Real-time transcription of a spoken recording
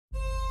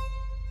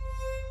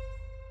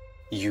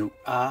You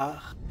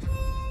are?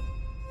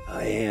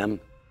 I am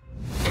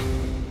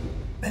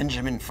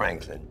Benjamin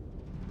Franklin.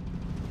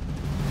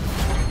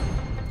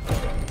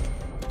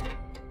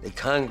 The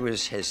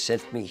Congress has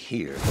sent me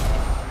here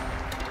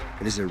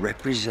as a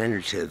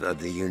representative of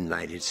the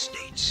United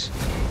States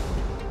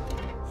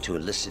to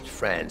enlist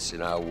France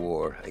in our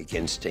war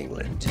against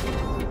England.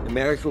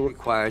 America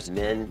requires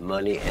men,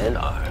 money, and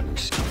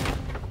arms.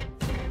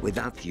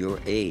 Without your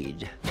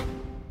aid,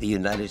 the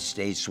United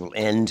States will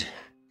end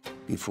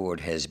before it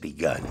has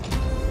begun.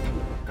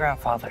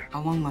 Grandfather,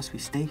 how long must we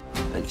stay?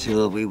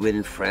 Until we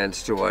win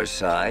France to our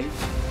side,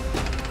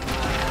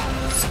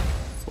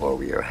 or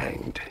we are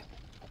hanged.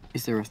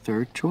 Is there a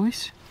third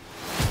choice?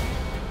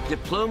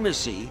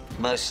 Diplomacy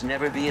must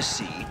never be a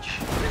siege,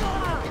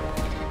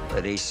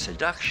 but a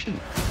seduction.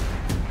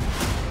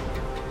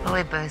 Well,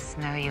 we both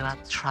know you are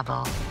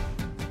trouble.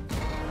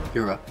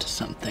 You're up to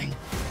something.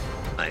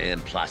 I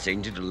am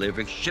plotting to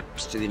deliver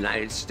ships to the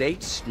United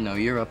States. No,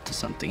 you're up to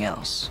something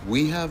else.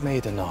 We have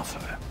made an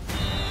offer.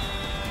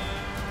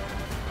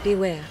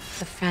 Beware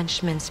the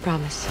Frenchman's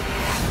promise.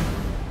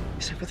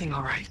 Is everything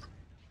all right?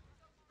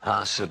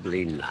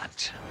 Possibly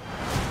not.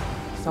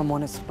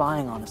 Someone is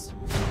spying on us.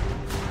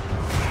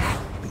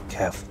 Be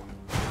careful.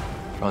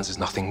 France has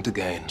nothing to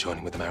gain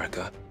joining with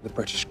America. The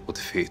British will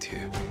defeat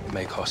you. It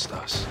may cost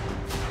us,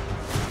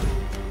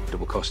 but it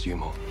will cost you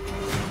more.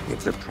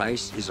 If the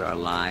price is our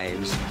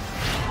lives,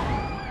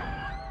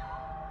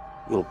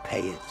 we'll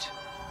pay it.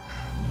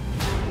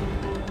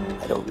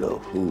 I don't know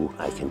who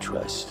I can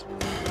trust.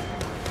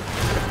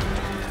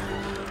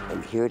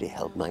 I'm here to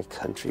help my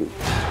country.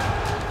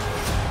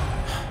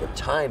 But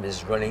time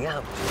is running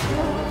out.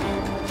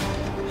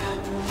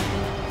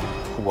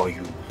 Who are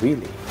you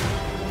really?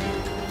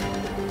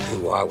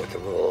 You are what the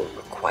role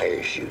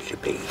requires you to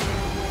be.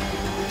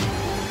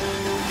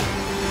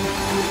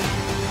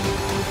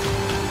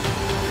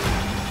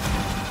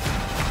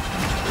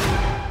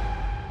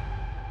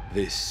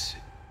 This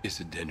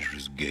is a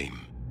dangerous game.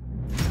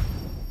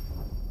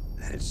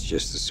 That's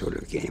just the sort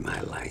of game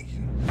I like.